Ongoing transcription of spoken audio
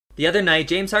The other night,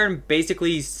 James Harden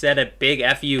basically said a big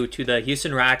FU to the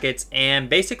Houston Rockets and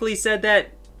basically said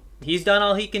that he's done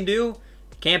all he can do,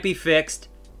 can't be fixed,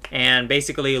 and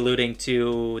basically alluding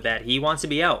to that he wants to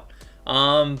be out.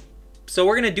 So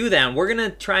we're going to do that, and we're going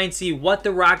to try and see what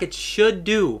the Rockets should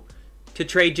do to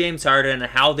trade James Harden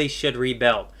and how they should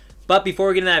rebuild. But before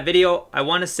we get into that video, I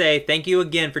want to say thank you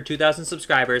again for 2,000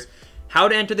 subscribers. How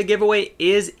to enter the giveaway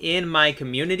is in my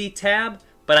community tab,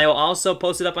 but I will also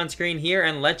post it up on screen here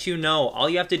and let you know. All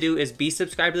you have to do is be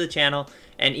subscribed to the channel,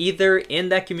 and either in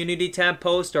that community tab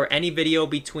post or any video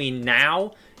between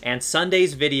now and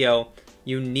Sunday's video,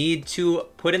 you need to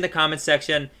put in the comment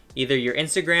section either your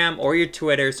Instagram or your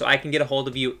Twitter so I can get a hold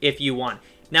of you if you want.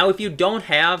 Now, if you don't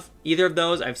have either of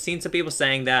those, I've seen some people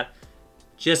saying that,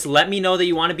 just let me know that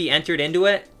you want to be entered into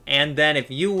it, and then if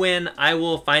you win, I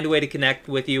will find a way to connect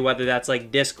with you, whether that's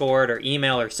like Discord or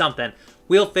email or something.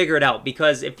 We'll figure it out,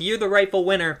 because if you're the rightful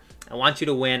winner, I want you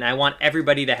to win. I want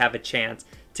everybody to have a chance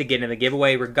to get in the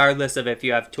giveaway, regardless of if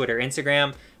you have Twitter or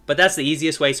Instagram. But that's the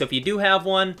easiest way, so if you do have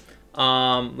one,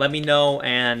 let me know,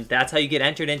 and that's how you get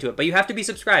entered into it. But you have to be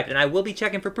subscribed, and I will be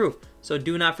checking for proof, so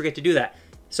do not forget to do that.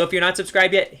 So if you're not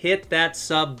subscribed yet, hit that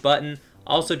sub button.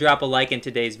 Also drop a like in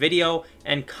today's video,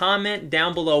 and comment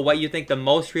down below what you think the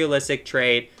most realistic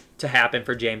trade to happen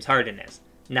for James Harden is.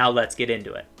 Now let's get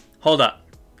into it. Hold up.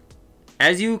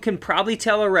 As you can probably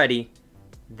tell already,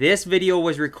 this video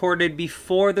was recorded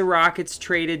before the Rockets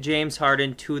traded James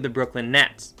Harden to the Brooklyn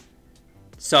Nets.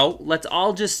 So let's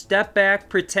all just step back,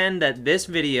 pretend that this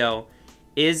video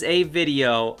is a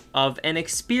video of an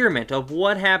experiment of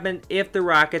what happened if the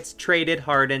Rockets traded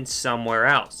Harden somewhere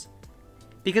else.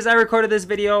 Because I recorded this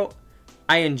video,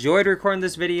 I enjoyed recording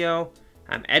this video,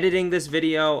 I'm editing this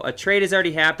video, a trade has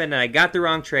already happened and I got the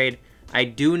wrong trade. I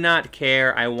do not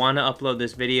care. I want to upload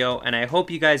this video, and I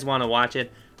hope you guys want to watch it.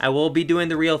 I will be doing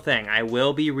the real thing. I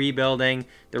will be rebuilding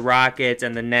the Rockets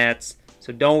and the Nets,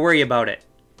 so don't worry about it.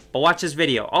 But watch this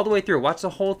video all the way through. Watch the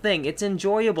whole thing. It's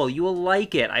enjoyable. You will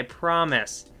like it. I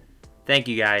promise. Thank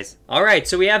you, guys. All right,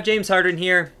 so we have James Harden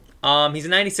here. He's a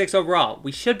 96 overall.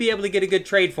 We should be able to get a good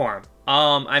trade for him.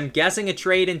 I'm guessing a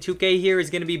trade in 2K here is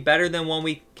going to be better than one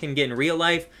we can get in real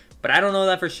life, but I don't know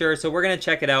that for sure, so we're going to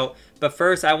check it out. But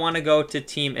first, I want to go to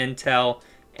Team Intel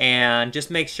and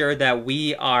just make sure that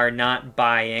we are not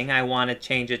buying. I want to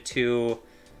change it to...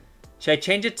 Should I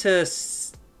change it to...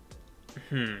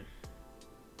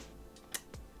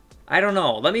 I don't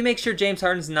know. Let me make sure James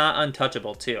Harden's not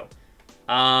untouchable, too.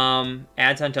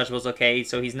 Add to untouchables. Okay,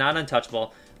 so he's not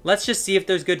untouchable. Let's just see if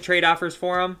there's good trade offers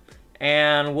for him,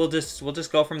 and we'll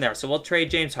just go from there. So we'll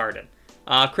trade James Harden.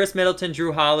 Chris Middleton,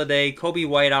 Drew Holiday, Kobe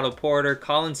White, Otto Porter,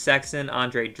 Colin Sexton,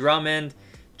 Andre Drummond,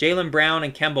 Jaylen Brown,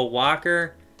 and Kemba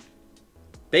Walker.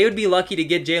 They would be lucky to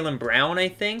get Jaylen Brown, I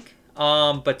think.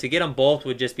 But to get them both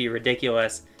would just be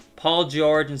ridiculous. Paul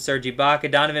George and Serge Ibaka,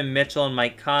 Donovan Mitchell and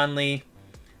Mike Conley,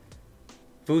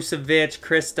 Vucevic,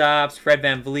 Kristaps, Fred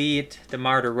VanVleet,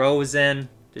 DeMar DeRozan,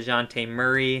 DeJounte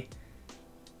Murray,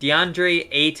 DeAndre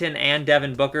Ayton, and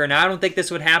Devin Booker. Now, I don't think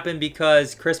this would happen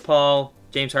because Chris Paul,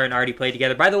 James Harden already played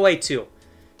together. By the way, too,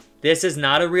 this is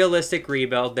not a realistic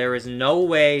rebuild. There is no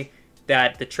way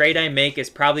that the trade I make is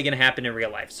probably going to happen in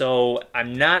real life. So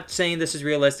I'm not saying this is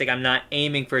realistic. I'm not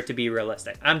aiming for it to be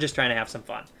realistic. I'm just trying to have some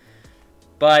fun.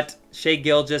 But Shai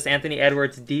Gilgeous, Anthony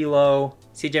Edwards, D'Lo,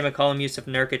 CJ McCollum, Yusuf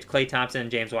Nurkic, Klay Thompson,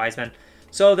 and James Wiseman.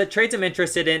 So the trades I'm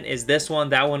interested in is this one.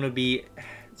 That one would be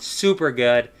super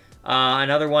good.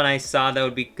 Another one I saw that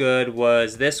would be good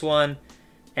was this one.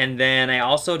 And then I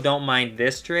also don't mind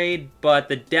this trade, but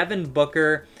the Devin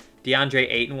Booker,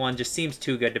 DeAndre Ayton one just seems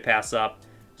too good to pass up.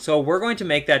 So we're going to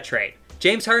make that trade.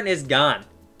 James Harden is gone.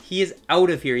 He is out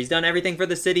of here. He's done everything for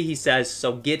the city, he says,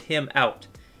 so get him out.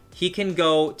 He can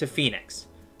go to Phoenix.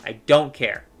 I don't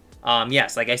care.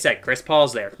 Yes, like I said, Chris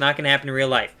Paul's there. It's not going to happen in real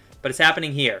life, but it's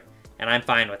happening here, and I'm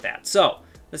fine with that. So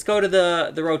let's go to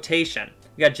the rotation.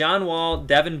 We got John Wall,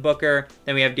 Devin Booker,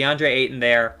 then we have DeAndre Ayton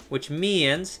there, which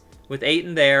means with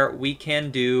Ayton there, we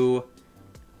can do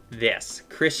this.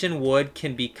 Christian Wood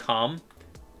can become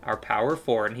our power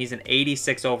forward, and he's an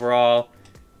 86 overall.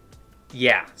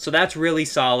 Yeah, so that's really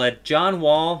solid. John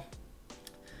Wall,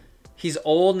 he's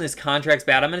old and his contract's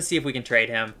bad. I'm going to see if we can trade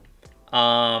him.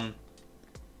 I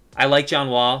like John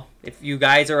Wall. If you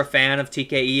guys are a fan of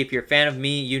TKE, if you're a fan of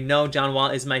me, you know John Wall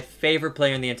is my favorite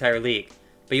player in the entire league.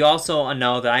 But you also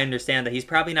know that I understand that he's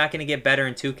probably not going to get better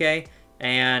in 2K.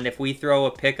 And if we throw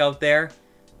a pick out there,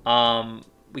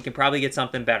 we can probably get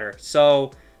something better.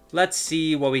 So let's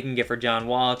see what we can get for John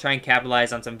Wall. Try and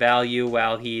capitalize on some value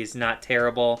while he's not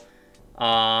terrible.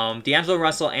 D'Angelo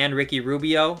Russell and Ricky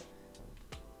Rubio.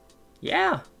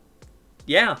 Yeah.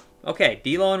 Okay,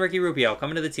 D'Lo and Ricky Rubio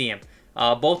coming to the team.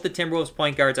 Both the Timberwolves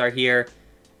point guards are here.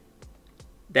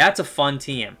 That's a fun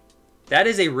team. That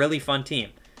is a really fun team.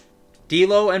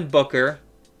 D'Lo and Booker,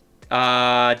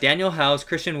 Daniel House,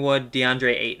 Christian Wood,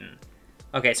 DeAndre Ayton.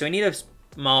 Okay, so we need a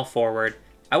small forward.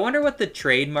 I wonder what the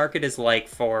trade market is like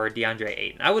for DeAndre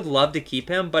Ayton. I would love to keep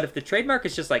him, but if the trade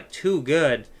market's just like too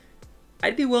good,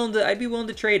 I'd be willing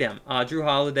to trade him. Drew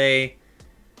Holiday,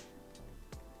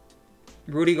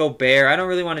 Rudy Gobert. I don't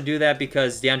really want to do that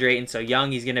because DeAndre Ayton's so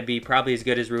young. He's going to be probably as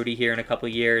good as Rudy here in a couple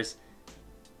years.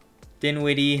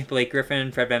 Dinwiddie, Blake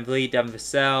Griffin, Fred VanVleet, Devin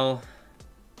Vassell,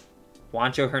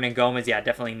 Juancho Hernan-Gomez. Yeah,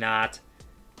 definitely not.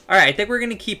 All right, I think we're going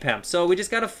to keep him. So we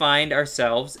just got to find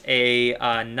ourselves a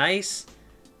nice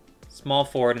small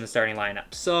forward in the starting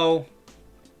lineup. So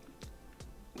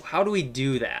how do we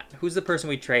do that? Who's the person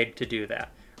we trade to do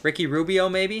that? Ricky Rubio,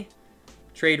 maybe?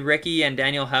 Trade Ricky and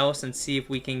Daniel House and see if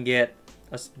we can get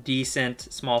a decent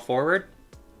small forward.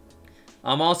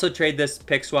 Also trade this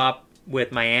pick swap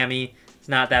with Miami. It's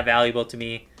not that valuable to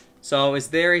me. So is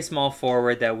there a small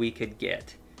forward that we could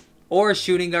get? Or a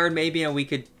shooting guard maybe, and we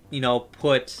could, you know,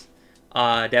 put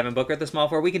Devin Booker at the small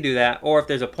forward. We can do that. Or if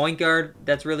there's a point guard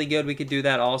that's really good, we could do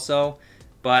that also.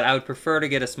 But I would prefer to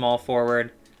get a small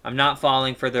forward. I'm not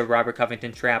falling for the Robert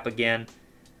Covington trap again.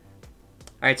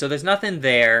 All right, so there's nothing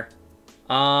there.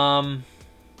 What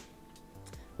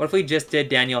if we just did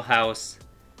Daniel House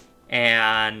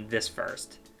and this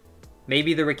first?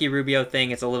 Maybe the Ricky Rubio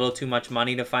thing is a little too much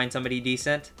money to find somebody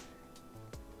decent.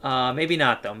 Maybe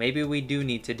not, though. Maybe we do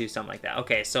need to do something like that.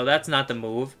 Okay, so that's not the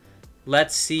move.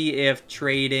 Let's see if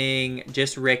trading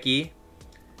just Ricky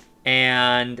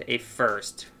and a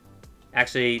first.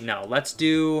 Actually, no. Let's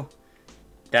do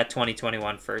that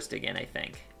 2021 first again, I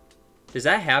think. Does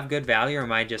that have good value, or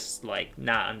am I just, like,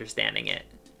 not understanding it?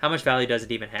 How much value does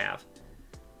it even have?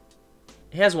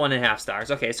 It has 1.5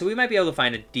 stars. Okay, so we might be able to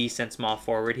find a decent small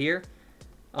forward here.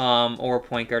 Or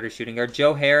point guard or shooting guard.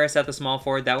 Joe Harris at the small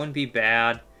forward. That wouldn't be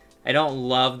bad. I don't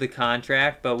love the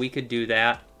contract, but we could do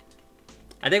that.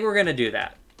 I think we're going to do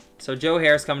that. So Joe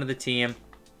Harris coming to the team.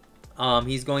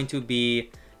 He's going to be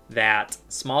that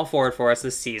small forward for us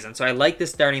this season. So I like the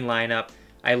starting lineup.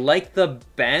 I like the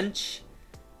bench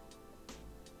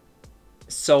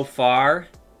so far.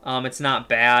 It's not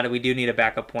bad. We do need a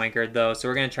backup point guard, though. So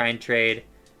we're going to try and trade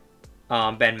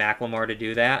Ben McLemore to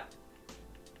do that.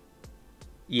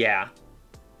 Yeah.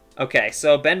 Okay,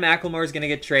 so Ben McLemore is going to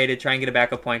get traded, try and get a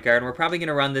backup point guard. And we're probably going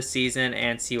to run this season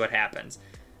and see what happens.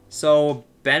 So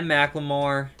Ben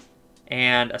McLemore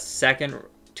and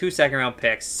two second-round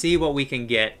picks. See what we can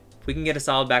get. If we can get a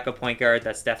solid backup point guard,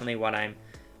 that's definitely what I'm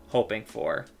hoping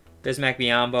for. Bismack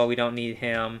Biyombo, we don't need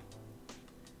him.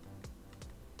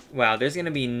 Wow, there's going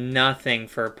to be nothing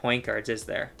for point guards, is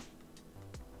there?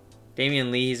 Damian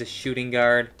Lee, he's a shooting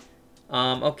guard.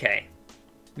 Okay.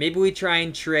 Maybe we try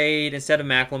and trade, instead of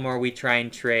McLemore, we try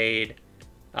and trade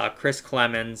Chris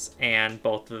Clemens and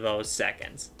both of those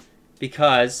seconds.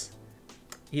 Because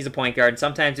he's a point guard. And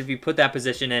sometimes if you put that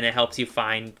position in, it helps you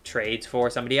find trades for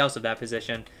somebody else of that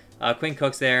position. Quinn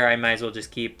Cook's there. I might as well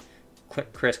just keep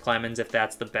Chris Clemens if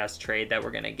that's the best trade that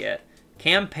we're going to get.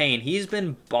 Cam Payne, he's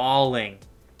been balling.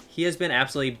 He has been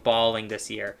absolutely balling this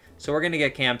year. So we're going to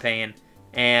get Cam Payne.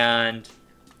 And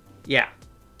yeah,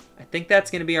 I think that's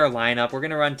going to be our lineup. We're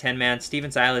going to run 10-man. Steven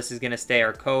Silas is going to stay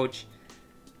our coach.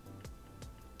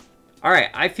 All right,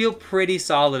 I feel pretty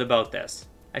solid about this.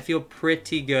 I feel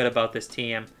pretty good about this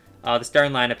team. The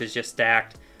starting lineup is just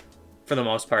stacked for the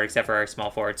most part, except for our small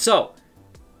forward. So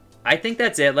I think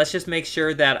that's it. Let's just make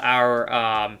sure that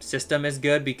our system is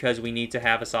good because we need to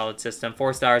have a solid system.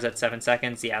 4 stars at 7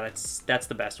 seconds. Yeah, that's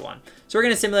the best one. So we're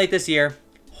going to simulate this year.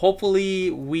 Hopefully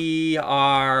we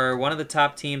are one of the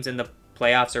top teams in the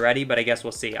playoffs already, but I guess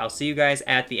we'll see. I'll see you guys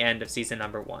at the end of season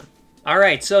number 1. All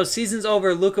right, so season's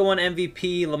over. Luka won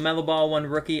MVP. LaMelo Ball won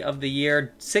Rookie of the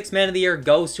Year. 6th Man of the Year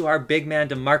goes to our big man,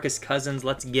 DeMarcus Cousins.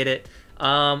 Let's get it.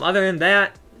 Other than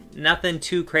that, nothing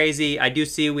too crazy. I do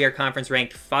see we are conference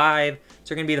ranked 5,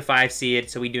 so we're going to be the 5 seed,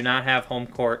 so we do not have home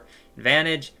court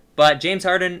advantage. But James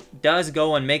Harden does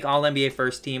go and make All-NBA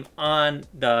first team on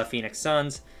the Phoenix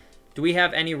Suns. Do we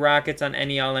have any Rockets on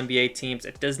any All-NBA teams?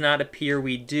 It does not appear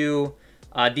we do.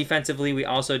 Defensively, we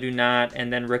also do not.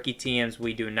 And then rookie teams,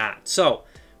 we do not. So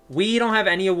we don't have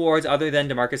any awards other than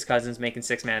DeMarcus Cousins making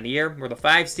 6th Man of the Year. We're the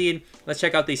 5 seed. Let's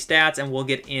check out these stats, and we'll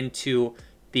get into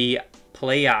the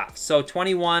playoffs. So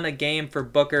 21 a game for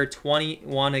Booker,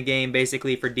 21 a game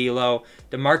basically for D'Lo.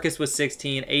 DeMarcus was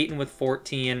 16, Ayton with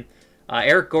 14.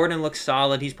 Eric Gordon looks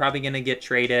solid. He's probably going to get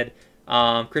traded.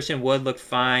 Christian Wood looked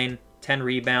fine. 10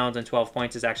 rebounds and 12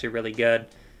 points is actually really good.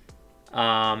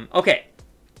 Okay.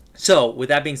 So, with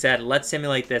that being said, let's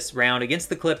simulate this round against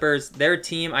the Clippers. Their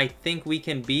team, I think we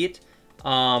can beat,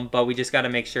 but we just got to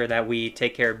make sure that we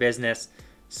take care of business.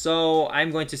 So,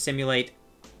 I'm going to simulate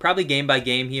probably game by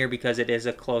game here because it is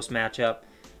a close matchup.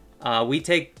 We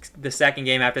take the second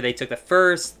game after they took the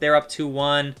first. They're up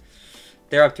 2-1.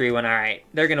 They're up 3-1. All right,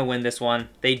 they're going to win this one.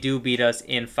 They do beat us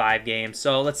in 5 games.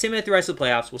 So, let's simulate the rest of the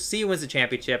playoffs. We'll see who wins the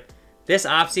championship. This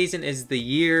offseason is the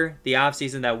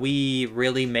offseason that we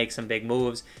really make some big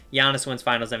moves. Giannis wins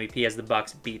Finals MVP as the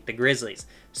Bucks beat the Grizzlies.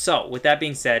 So, with that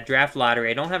being said, draft lottery.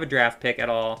 I don't have a draft pick at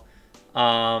all.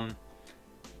 But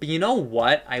you know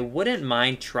what? I wouldn't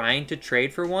mind trying to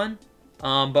trade for one.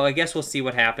 But I guess we'll see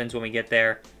what happens when we get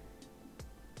there.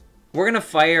 We're going to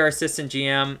fire our assistant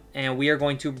GM, and we are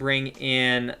going to bring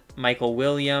in Michael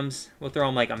Williams. We'll throw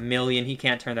him like $1 million. He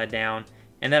can't turn that down.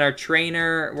 And then our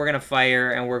trainer, we're going to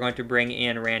fire, and we're going to bring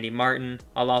in Randy Martin.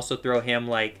 I'll also throw him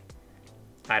like,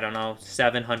 I don't know,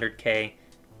 $700K.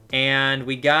 And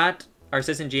we got our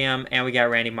assistant GM, and we got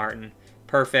Randy Martin.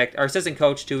 Perfect. Our assistant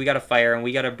coach, too, we got to fire, and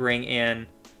we got to bring in...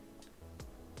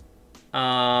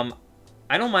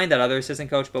 I don't mind that other assistant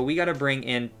coach, but we got to bring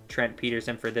in Trent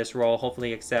Peterson for this role. Hopefully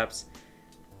he accepts.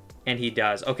 And he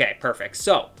does. Okay, perfect.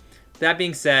 So, that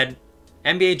being said,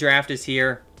 NBA draft is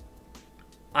here.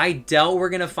 I doubt we're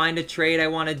going to find a trade I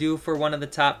want to do for one of the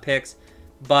top picks,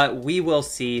 but we will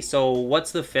see. So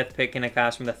what's the 5th pick going to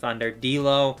cost from the Thunder?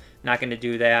 D'Lo, not going to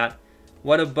do that.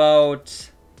 What about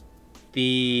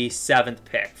the 7th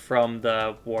pick from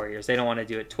the Warriors? They don't want to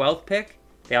do it. 12th pick?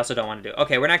 They also don't want to do it.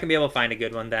 Okay, we're not going to be able to find a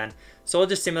good one then. So we'll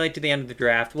just simulate to the end of the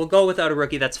draft. We'll go without a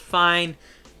rookie. That's fine.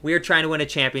 We are trying to win a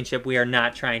championship. We are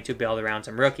not trying to build around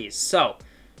some rookies. So,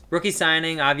 rookie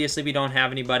signing, obviously we don't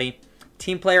have anybody.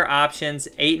 Team player options,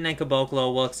 Ayton and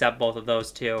Caboclo, we'll accept both of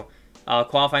those too.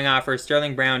 Qualifying offers,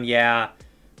 Sterling Brown, yeah.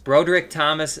 Broderick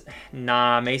Thomas,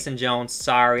 nah. Mason Jones,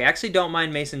 sorry. I actually don't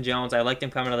mind Mason Jones. I liked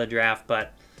him coming out of the draft,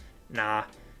 but nah.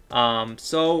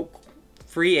 So,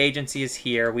 free agency is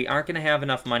here. We aren't going to have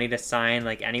enough money to sign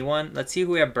like anyone. Let's see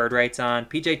who we have bird rights on.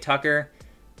 PJ Tucker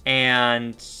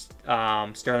and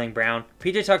Sterling Brown.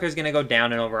 PJ Tucker is going to go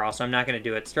down in overall, so I'm not going to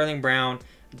do it. Sterling Brown,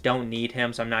 don't need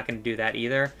him, so I'm not going to do that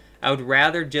either. I would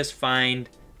rather just find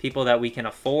people that we can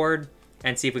afford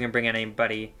and see if we can bring in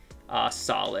anybody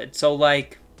solid. So,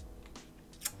 like,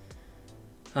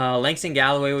 Langston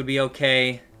Galloway would be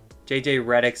okay. JJ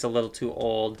Redick's a little too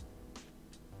old.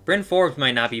 Bryn Forbes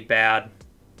might not be bad.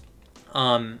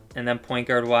 And then point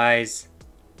guard-wise,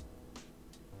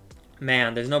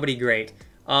 man, there's nobody great.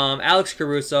 Alex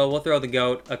Caruso, we'll throw the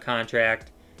GOAT a contract.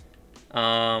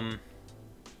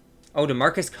 Oh,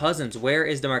 DeMarcus Cousins. Where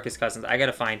is DeMarcus Cousins? I got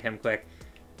to find him quick.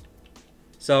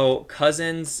 So,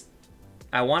 Cousins,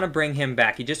 I want to bring him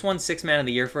back. He just won 6th Man of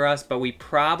the Year for us, but we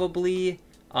probably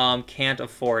can't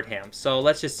afford him. So,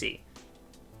 let's just see.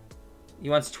 He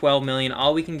wants $12 million.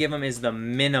 All we can give him is the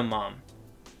minimum.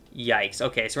 Yikes.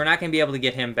 Okay, so we're not going to be able to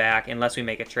get him back unless we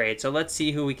make a trade. So, let's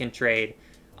see who we can trade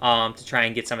to try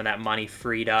and get some of that money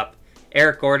freed up.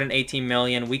 Eric Gordon, $18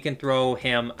 million. We can throw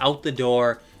him out the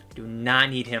door. Do not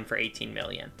need him for $18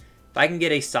 million. If I can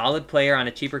get a solid player on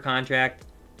a cheaper contract,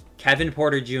 Kevin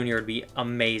Porter Jr. would be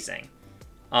amazing.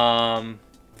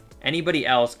 Anybody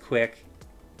else quick?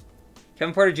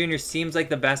 Kevin Porter Jr. seems like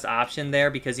the best option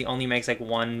there because he only makes like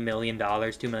 $1 million,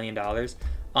 $2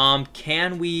 million.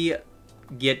 Can we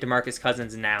get DeMarcus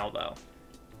Cousins now though?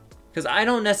 Because I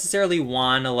don't necessarily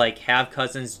want to like have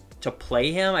Cousins to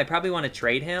play him. I probably want to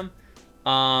trade him.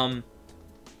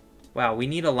 Wow, we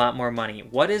need a lot more money.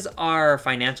 What is our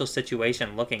financial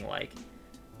situation looking like?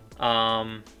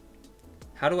 How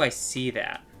do I see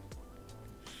that?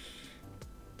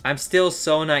 I'm still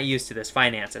so not used to this.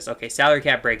 Finances. Okay, salary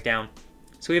cap breakdown.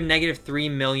 So we have negative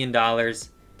 $3 million.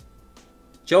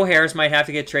 Joe Harris might have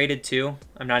to get traded too.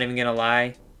 I'm not even going to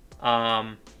lie.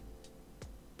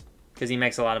 Because he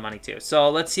makes a lot of money too. So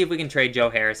let's see if we can trade Joe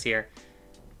Harris here.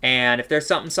 And if there's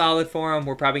something solid for him,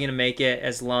 we're probably going to make it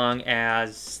as long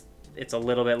as it's a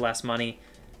little bit less money.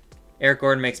 Eric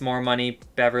Gordon makes more money.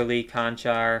 Beverly,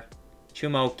 Conchar,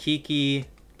 Chumo, Kiki.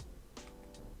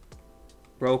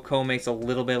 Rocco makes a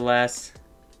little bit less.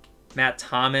 Matt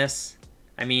Thomas.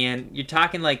 I mean, you're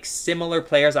talking like similar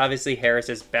players. Obviously, Harris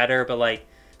is better, but like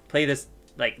play this,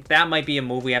 like that might be a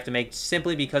move we have to make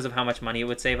simply because of how much money it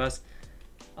would save us.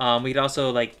 We could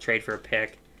also like trade for a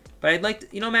pick. But I'd like to,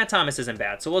 you know, Matt Thomas isn't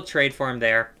bad, so we'll trade for him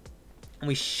there. And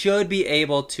we should be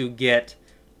able to get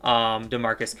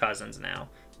DeMarcus Cousins now,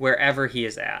 wherever he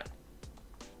is at.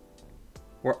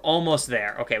 We're almost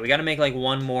there. Okay, we got to make like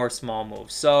one more small move.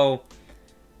 So,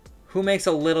 who makes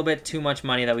a little bit too much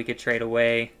money that we could trade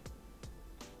away?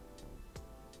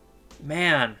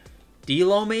 Man,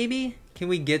 D'Lo maybe? Can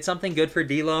we get something good for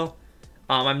D'Lo?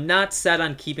 I'm not set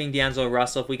on keeping D'Angelo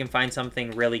Russell if we can find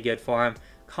something really good for him.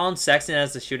 Colin Sexton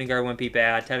as the shooting guard wouldn't be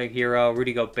bad. Tyler Hero,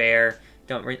 Rudy Gobert.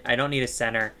 I don't need a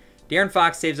center. De'Aaron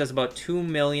Fox saves us about $2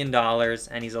 million,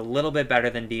 and he's a little bit better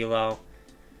than D'Lo.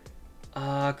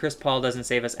 Chris Paul doesn't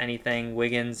save us anything.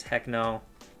 Wiggins, heck no.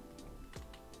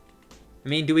 I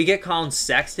mean, do we get Colin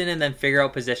Sexton and then figure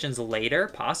out positions later?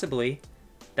 Possibly.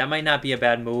 That might not be a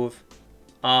bad move.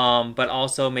 But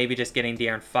also maybe just getting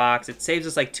De'Aaron Fox. It saves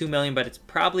us like $2 million, but it's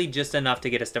probably just enough to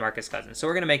get us DeMarcus Cousins. So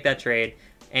we're going to make that trade.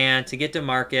 And to get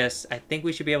DeMarcus, I think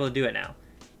we should be able to do it now.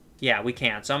 Yeah, we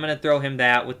can. So I'm going to throw him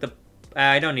that with the...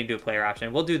 I don't need to do a player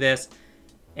option. We'll do this.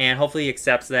 And hopefully he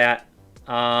accepts that.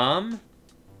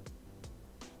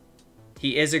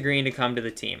 He is agreeing to come to the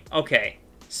team. Okay.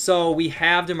 So we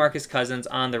have DeMarcus Cousins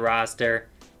on the roster.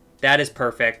 That is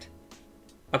perfect.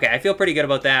 Okay, I feel pretty good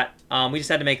about that. We just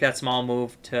had to make that small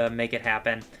move to make it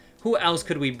happen. Who else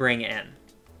could we bring in?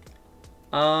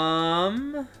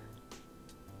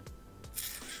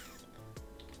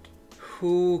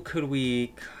 Who could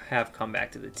we have come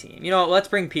back to the team? You know, let's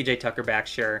bring PJ Tucker back,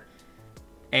 sure.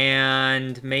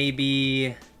 And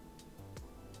maybe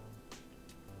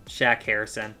Shaq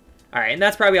Harrison. All right, and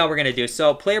that's probably all we're going to do.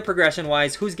 So player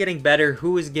progression-wise, who's getting better?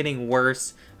 Who is getting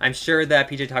worse? I'm sure that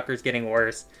PJ Tucker's getting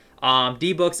worse.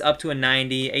 D-Book's up to a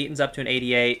 90. Ayton's up to an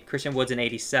 88. Christian Wood's an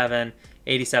 87.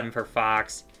 87 for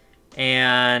Fox.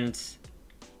 And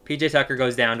PJ Tucker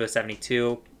goes down to a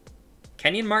 72.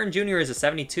 Kenyon Martin Jr. is a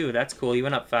 72. That's cool. He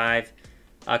went up 5.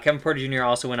 Kevin Porter Jr.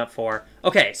 also went up 4.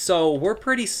 Okay, so we're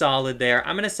pretty solid there.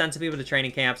 I'm going to send some people to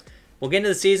training camps. We'll get into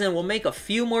the season. We'll make a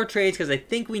few more trades because I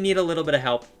think we need a little bit of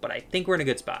help, but I think we're in a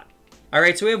good spot. All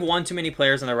right, so we have one too many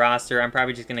players on the roster. I'm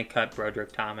probably just going to cut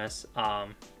Broderick Thomas.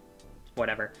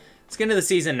 Whatever. Let's get into the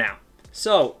season now.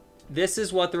 So this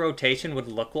is what the rotation would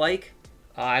look like.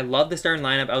 I love the starting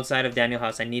lineup outside of Daniel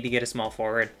House. I need to get a small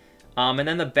forward. And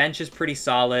then the bench is pretty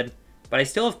solid, but I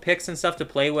still have picks and stuff to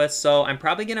play with, so I'm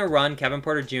probably going to run Kevin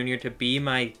Porter Jr. to be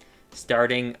my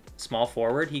starting small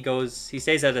forward. He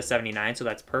stays at a 79, so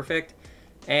that's perfect.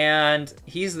 And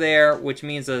he's there, which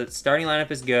means the starting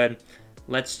lineup is good.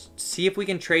 Let's see if we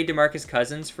can trade DeMarcus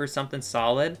Cousins for something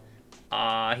solid.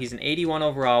 He's an 81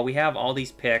 overall. We have all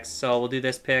these picks, so we'll do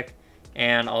this pick,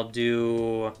 and I'll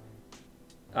do...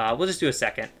 we'll just do a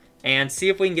second, and see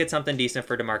if we can get something decent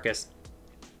for DeMarcus.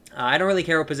 I don't really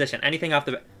care what position. Anything off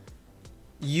the...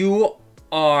 You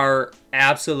are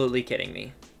absolutely kidding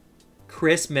me.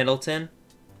 Chris Middleton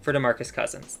for DeMarcus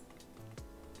Cousins.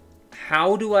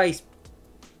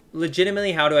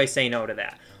 Legitimately, how do I say no to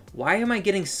that? Why am I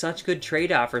getting such good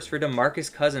trade offers for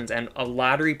DeMarcus Cousins and a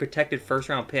lottery-protected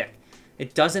first-round pick?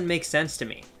 It doesn't make sense to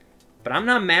me. But I'm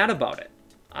not mad about it.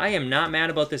 I am not mad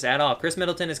about this at all. Chris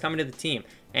Middleton is coming to the team,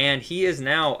 and he is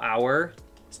now our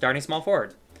starting small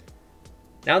forward.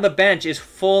 Now the bench is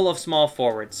full of small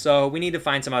forwards, so we need to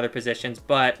find some other positions,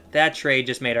 but that trade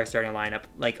just made our starting lineup,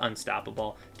 like,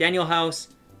 unstoppable. Daniel House,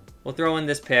 we'll throw in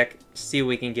this pick, see what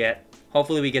we can get.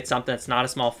 Hopefully we get something that's not a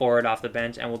small forward off the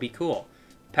bench, and we'll be cool.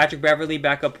 Patrick Beverley,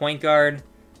 backup point guard.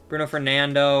 Bruno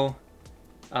Fernando.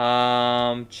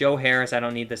 Joe Harris, I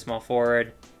don't need the small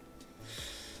forward.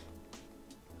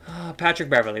 Patrick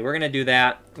Beverley, we're going to do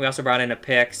that. We also brought in a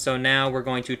pick, so now we're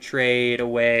going to trade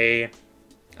away...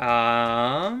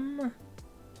 Matt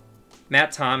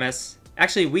Thomas.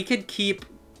 Actually, we could keep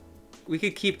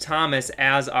Thomas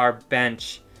as our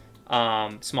bench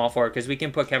small forward because we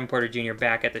can put Kevin Porter Jr.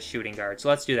 back at the shooting guard. So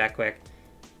let's do that quick.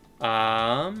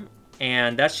 And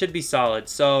that should be solid.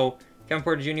 So Kevin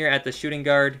Porter Jr. at the shooting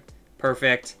guard,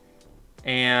 perfect.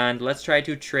 And let's try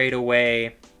to trade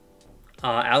away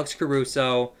Alex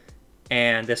Caruso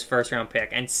and this first-round pick,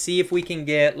 and see if we can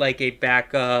get like a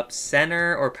backup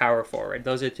center or power forward.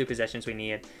 Those are the two positions we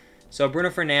need. So Bruno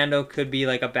Fernando could be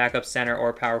like a backup center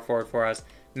or power forward for us.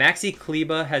 Maxi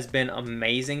Kleba has been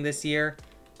amazing this year.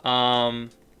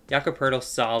 Jakob Poeltl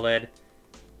solid.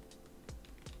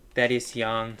 Thaddeus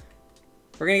Young.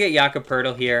 We're gonna get Jakob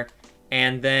Poeltl here,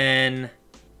 and then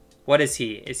what is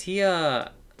he? Is he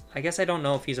a? I guess I don't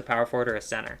know if he's a power forward or a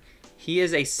center. He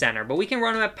is a center, but we can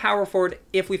run him at power forward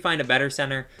if we find a better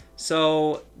center.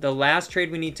 So the last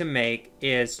trade we need to make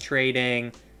is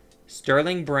trading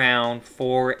Sterling Brown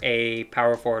for a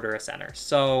power forward or a center.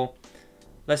 So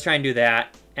let's try and do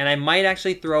that. And I might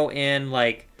actually throw in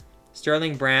like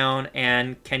Sterling Brown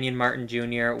and Kenyon Martin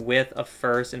Jr. with a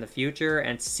first in the future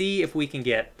and see if we can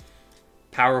get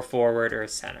power forward or a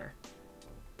center.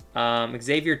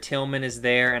 Xavier Tillman is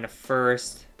there and a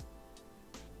first.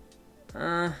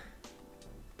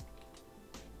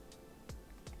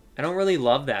 I don't really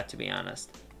love that, to be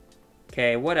honest.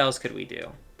 Okay, what else could we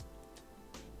do?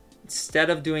 Instead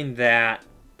of doing that,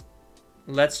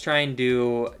 let's try and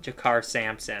do Jakar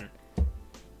Sampson.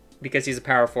 Because he's a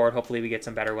power forward, hopefully we get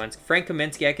some better ones. Frank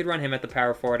Kaminsky, I could run him at the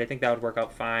power forward. I think that would work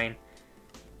out fine.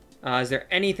 Is there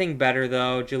anything better,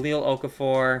 though? Jaleel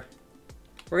Okafor.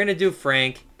 We're going to do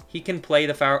Frank. He can play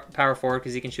the power forward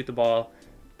because he can shoot the ball.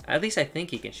 At least I think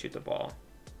he can shoot the ball.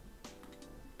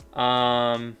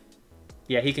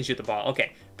 Yeah, he can shoot the ball.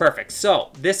 Okay, perfect. So,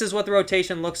 this is what the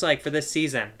rotation looks like for this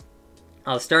season.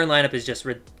 The starting lineup is just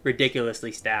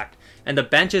ridiculously stacked. And the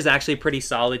bench is actually pretty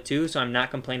solid too, so I'm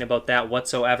not complaining about that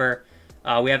whatsoever.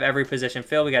 We have every position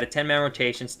filled. We got a 10-man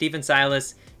rotation. Stephen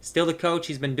Silas, still the coach.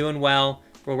 He's been doing well.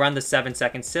 We'll run the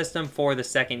 7-second system for the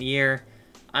second year.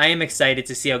 I am excited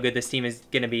to see how good this team is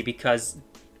going to be because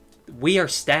we are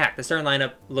stacked. The starting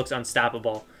lineup looks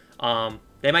unstoppable.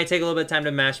 They might take a little bit of time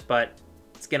to mesh, but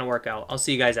it's going to work out. I'll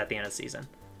see you guys at the end of the season.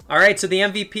 All right, so the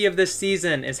MVP of this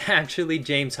season is actually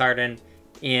James Harden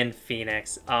in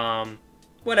Phoenix.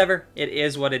 Whatever, it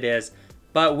is what it is.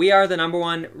 But we are the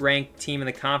 #1 ranked team in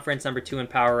the conference, #2 in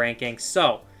power ranking.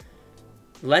 So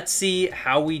let's see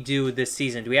how we do this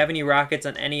season. Do we have any Rockets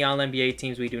on any All-NBA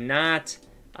teams? We do not.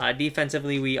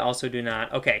 Defensively, we also do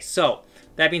not. Okay, so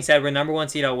that being said, we're #1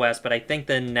 seed out west, but I think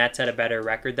the Nets had a better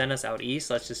record than us out east.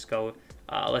 Let's just go.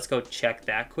 Let's go check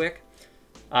that quick.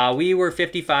 We were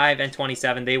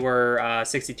 55-27. They were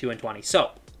 62-20.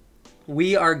 So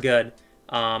we are good.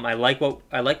 I like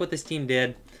what this team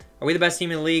did. Are we the best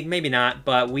team in the league? Maybe not,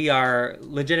 but we are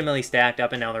legitimately stacked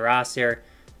up and down the roster.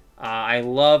 I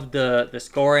love the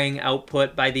scoring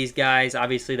output by these guys.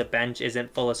 Obviously, the bench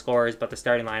isn't full of scorers, but the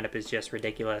starting lineup is just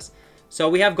ridiculous. So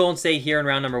we have Golden State here in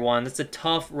round #1. That's a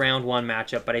tough round 1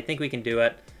 matchup, but I think we can do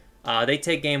it. They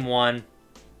take game 1.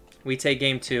 We take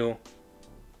game 2.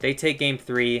 They take game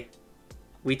 3.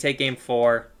 We take game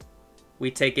 4.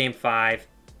 We take game 5.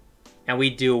 And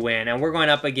we do win. And we're going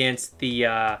up against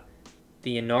the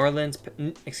New Orleans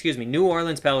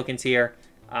Pelicans here.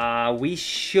 We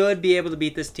should be able to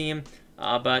beat this team,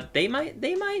 but they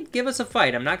might give us a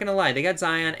fight. I'm not going to lie. They got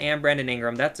Zion and Brandon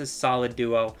Ingram. That's a solid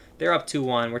duo. They're up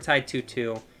 2-1. We're tied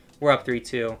 2-2. We're up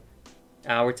 3-2.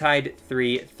 We're tied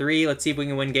 3-3. Let's see if we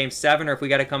can win game 7 or if we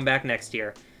got to come back next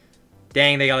year.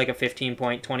 Dang, they got like a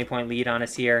 15-point, 20-point lead on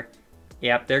us here.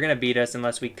 Yep, they're going to beat us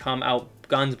unless we come out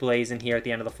guns blazing here at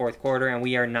the end of the 4th quarter, and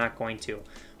we are not going to.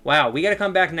 Wow, we got to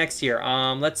come back next year.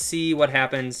 Let's see what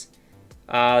happens.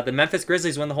 The Memphis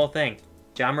Grizzlies win the whole thing.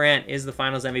 Ja Morant is the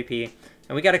Finals MVP.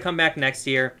 And we got to come back next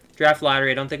year. Draft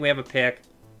lottery, I don't think we have a pick.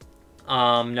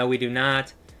 No, we do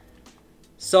not.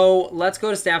 So let's go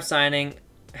to staff signing.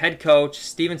 Head coach,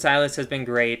 Stephen Silas has been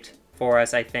great for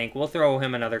us, I think. We'll throw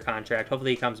him another contract.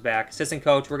 Hopefully he comes back. Assistant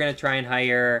coach, we're going to try and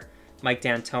hire Mike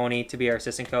D'Antoni to be our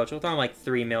assistant coach. We'll throw him like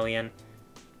 $3 million.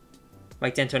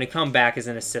 Mike D'Antoni come back as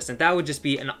an assistant. That would just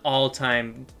be an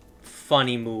all-time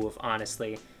funny move,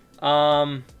 honestly.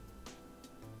 All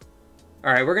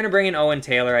right, we're going to bring in Owen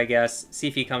Taylor, I guess. See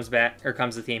if he comes back or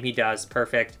comes to the team. He does.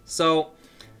 Perfect. So,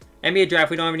 NBA draft,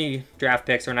 we don't have any draft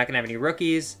picks. So we're not going to have any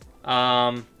rookies.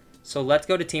 So let's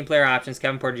go to team player options.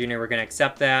 Kevin Porter Jr., we're going to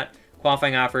accept that.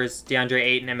 Qualifying offers, DeAndre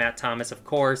Ayton and Matt Thomas, of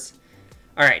course.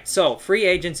 All right, so free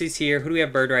agencies here. Who do we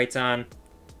have bird rights on?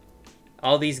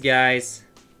 All these guys.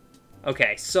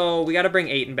 Okay, so we got to bring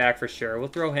Ayton back for sure. We'll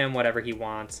throw him whatever he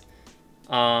wants.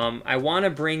 I want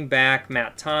to bring back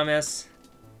Matt Thomas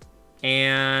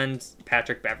and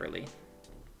Patrick Beverly.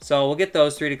 So we'll get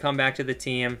those 3 to come back to the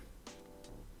team.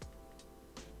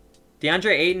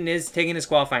 DeAndre Ayton is taking his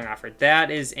qualifying offer.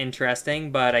 That is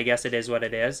interesting, but I guess it is what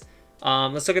it is.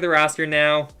 Let's look at the roster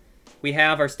now. We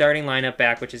have our starting lineup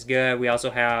back, which is good. We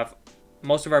also have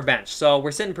most of our bench. So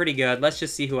we're sitting pretty good. Let's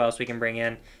just see who else we can bring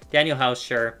in. Daniel House,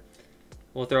 sure.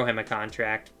 We'll throw him a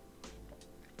contract.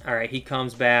 All right, he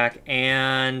comes back,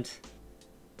 and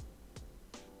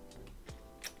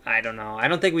I don't know. I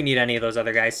don't think we need any of those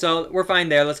other guys. So we're fine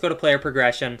there. Let's go to player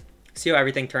progression. See how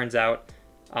everything turns out.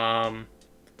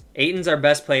 Ayton's our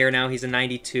best player now. He's a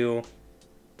 92.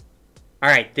 All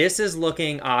right, this is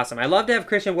looking awesome. I love to have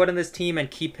Christian Wood on this team and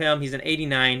keep him. He's an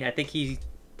 89. I think he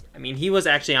was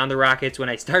actually on the Rockets when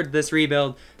I started this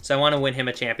rebuild, so I want to win him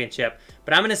a championship.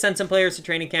 But I'm going to send some players to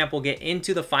training camp. We'll get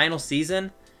into the final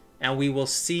season, and we will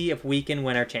see if we can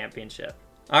win our championship.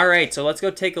 All right, so let's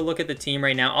go take a look at the team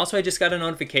right now. Also, I just got a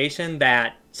notification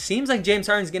that seems like James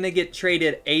Harden's going to get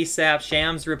traded ASAP.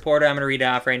 Shams reporter, I'm going to read it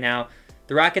off right now.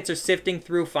 The Rockets are sifting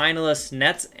through finalists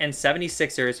Nets and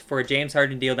 76ers for a James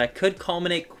Harden deal that could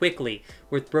culminate quickly,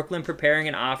 with Brooklyn preparing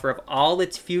an offer of all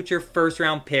its future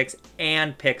first-round picks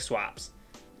and pick swaps.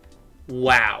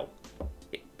 Wow.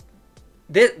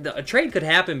 a trade could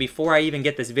happen before I even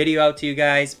get this video out to you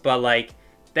guys, but like,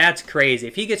 that's crazy.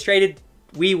 If he gets traded,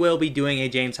 we will be doing a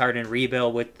James Harden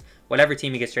rebuild with whatever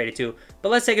team he gets traded to. But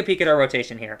let's take a peek at our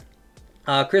rotation here.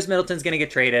 Chris Middleton's going to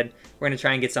get traded. We're going to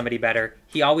try and get somebody better.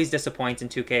 He always disappoints in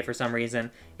 2K for some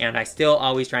reason, and I still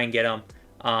always try and get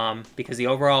him because he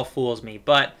overall fools me.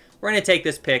 But we're going to take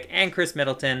this pick and Chris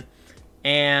Middleton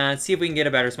and see if we can get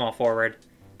a better small forward.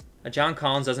 John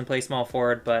Collins doesn't play small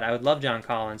forward, but I would love John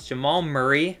Collins. Jamal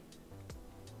Murray.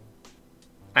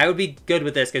 I would be good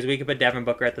with this because we could put Devin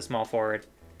Booker at the small forward.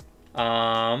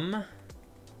 All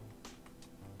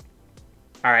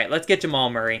right, let's get Jamal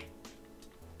Murray.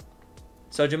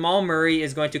 So Jamal Murray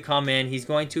is going to come in. He's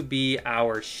going to be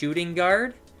our shooting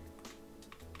guard.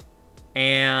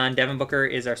 And Devin Booker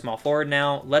is our small forward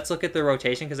now. Let's look at the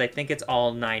rotation because I think it's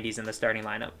all 90s in the starting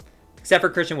lineup. Except for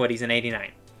Christian Wood, he's an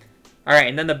 89. All right,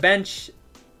 and then the bench,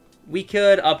 we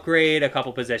could upgrade a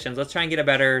couple positions. Let's try and get a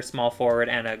better small forward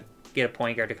and get a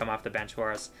point guard to come off the bench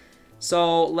for us.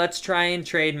 So let's try and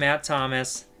trade Matt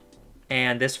Thomas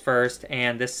and this first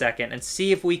and this second and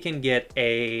see if we can get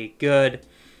a good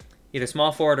either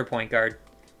small forward or point guard.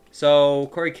 So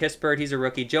Corey Kispert, he's a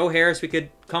rookie. Joe Harris, we could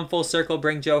come full circle,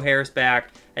 bring Joe Harris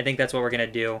back. I think that's what we're going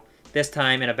to do. This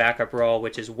time in a backup role,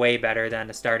 which is way better than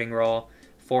a starting role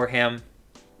for him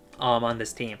on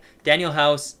this team. Daniel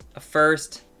House, a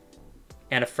first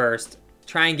and a first.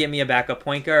 Try and get me a backup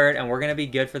point guard, and we're going to be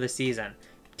good for the season.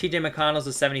 TJ McConnell's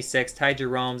a 76. Ty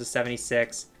Jerome's a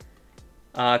 76.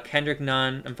 Kendrick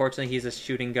Nunn, unfortunately, he's a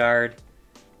shooting guard.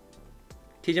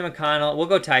 TJ McConnell, we'll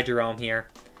go Ty Jerome here.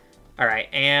 All right,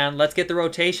 and let's get the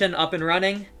rotation up and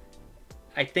running.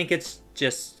 I think it's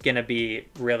just going to be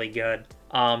really good.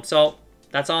 So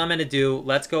that's all I'm going to do.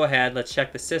 Let's go ahead. Let's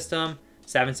check the system.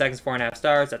 7 seconds, 4.5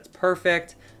 stars. That's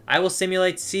perfect. I will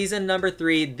simulate season number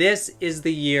 3. This is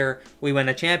the year we win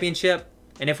the championship.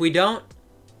 And if we don't,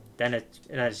 then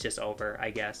it's just over, I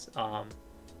guess. I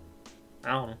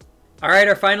don't know. All right,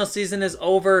 our final season is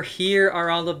over. Here are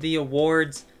all of the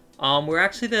awards. We're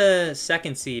actually the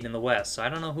 2nd seed in the West, so I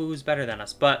don't know who's better than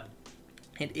us, but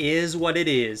it is what it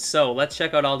is. So let's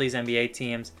check out all these NBA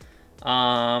teams.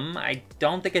 I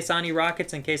don't think I saw any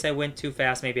Rockets in case I went too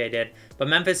fast. Maybe I did. But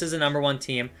Memphis is the #1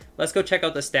 team. Let's go check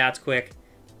out the stats quick.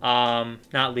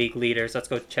 Not league leaders. Let's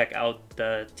go check out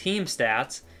the team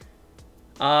stats.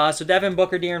 So Devin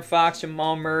Booker, De'Aaron Fox,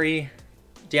 Jamal Murray,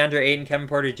 DeAndre Ayton, Kevin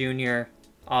Porter Jr.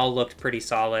 all looked pretty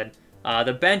solid.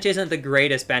 The bench isn't the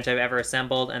greatest bench I've ever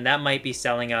assembled, and that might be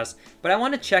selling us. But I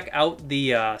want to check out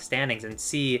the standings and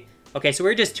see. Okay, so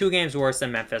we're just 2 games worse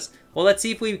than Memphis. Well, let's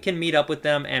see if we can meet up with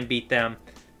them and beat them.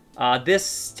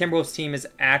 This Timberwolves team is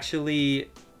actually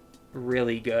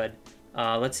really good.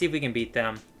 Let's see if we can beat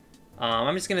them.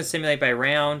 I'm just going to simulate by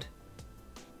round.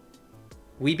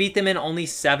 We beat them in only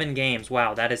 7 games.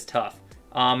 Wow, that is tough.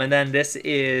 And then this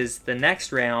is the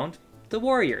next round. The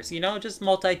Warriors, you know, just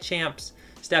multi-champs.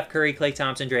 Steph Curry, Klay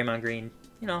Thompson, Draymond Green.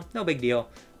 You know, no big deal.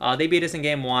 They beat us in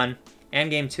Game 1 and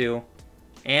Game 2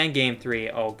 and Game 3.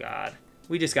 Oh, God.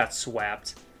 We just got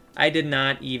swept. I did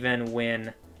not even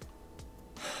win.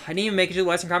 I didn't even make it to the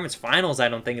Western Conference Finals, I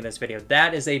don't think, in this video.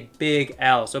 That is a big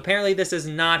L. So apparently this is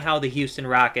not how the Houston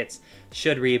Rockets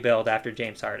should rebuild after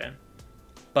James Harden.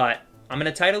 But I'm going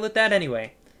to title it that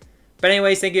anyway. But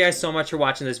anyways, thank you guys so much for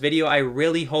watching this video. I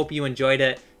really hope you enjoyed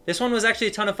it. This one was actually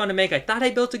a ton of fun to make. I thought I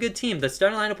built a good team. The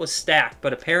starting lineup was stacked,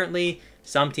 but apparently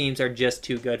some teams are just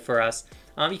too good for us.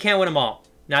 You can't win them all.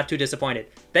 Not too disappointed.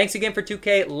 Thanks again for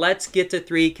 2K. Let's get to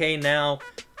 3K now.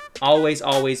 Always,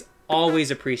 always, always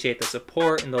appreciate the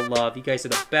support and the love. You guys are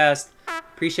the best.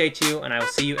 Appreciate you, and I will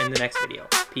see you in the next video.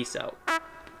 Peace out.